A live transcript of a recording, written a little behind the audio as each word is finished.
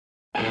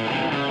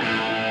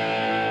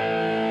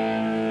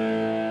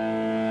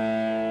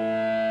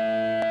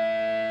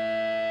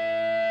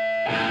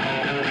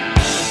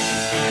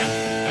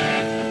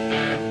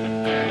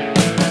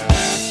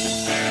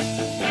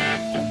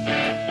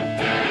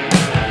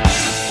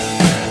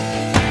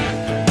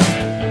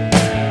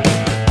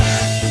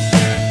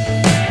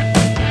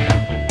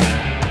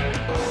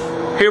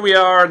here we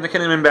are in the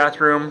Kinnaman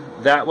bathroom.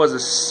 That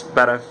was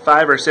about a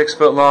 5 or 6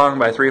 foot long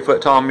by 3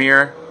 foot tall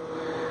mirror,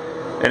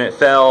 and it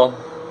fell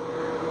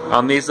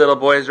on these little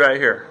boys right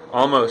here.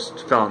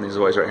 Almost fell on these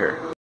boys right here.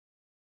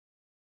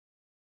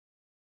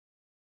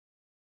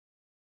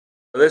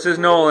 This is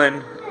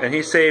Nolan, and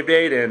he saved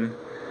Aiden.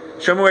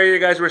 Show me where you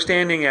guys were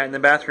standing at in the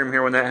bathroom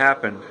here when that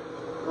happened.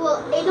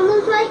 Well, Aiden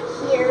was right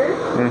here.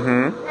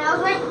 Mm-hmm. And I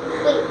was right.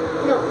 Wait,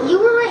 no, you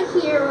were right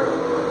here,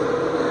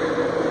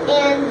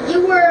 and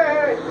you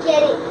were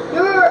getting.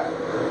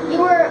 You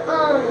were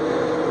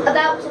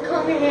about to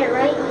comb your hair,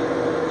 right?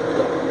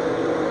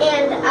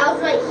 And I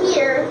was right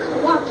here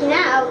walking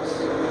out,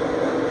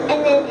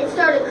 and then it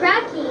started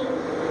cracking,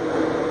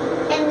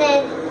 and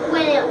then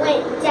when it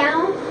went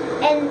down,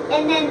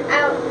 and then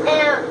out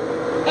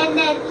and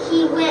then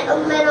he went a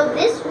little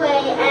this way,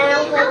 and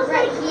I was like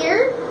right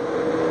here.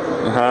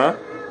 Uh-huh.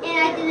 And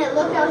I didn't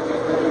look, I was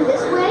just looking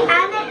this way.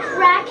 And it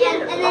cracked,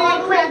 and then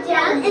I went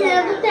down, and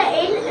then I looked at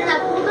Aiden, and I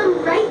pulled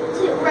him right.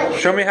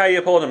 Show me how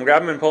you pulled him.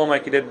 Grab him and pull him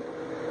like you did.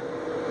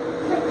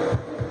 Like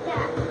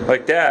that.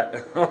 Like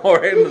that. Oh,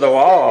 right into the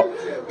wall.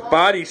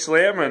 Body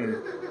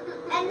slamming.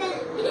 And then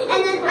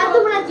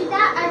after when I did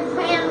that, I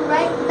ran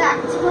right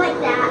back to like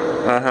that.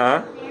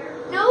 Uh-huh.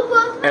 No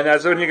book. And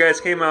that's when you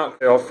guys came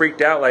out all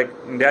freaked out, like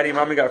Daddy and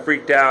Mommy got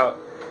freaked out,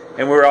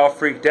 and we were all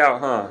freaked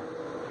out, huh?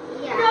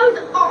 Yeah. There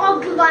was all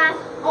glass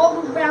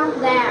all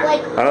around there.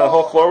 Like I know the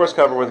whole floor was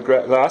covered with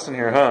glass in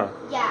here, huh?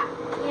 Yeah.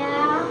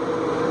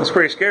 Yeah. That's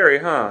pretty scary,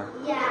 huh?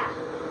 Yeah.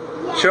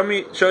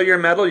 Show your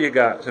medal you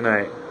got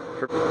tonight.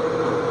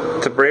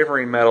 It's a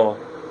bravery medal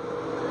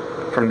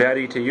from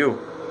Daddy to you.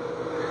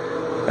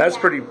 That's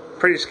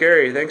pretty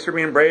scary. Thanks for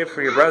being brave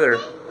for your brother.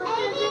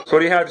 So what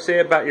do you have to say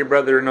about your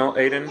brother,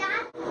 Aiden?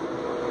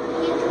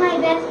 He's my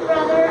best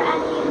brother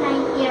and he's my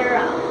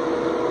hero.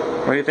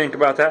 What do you think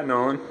about that,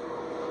 Nolan?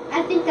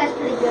 I think that's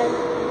pretty good.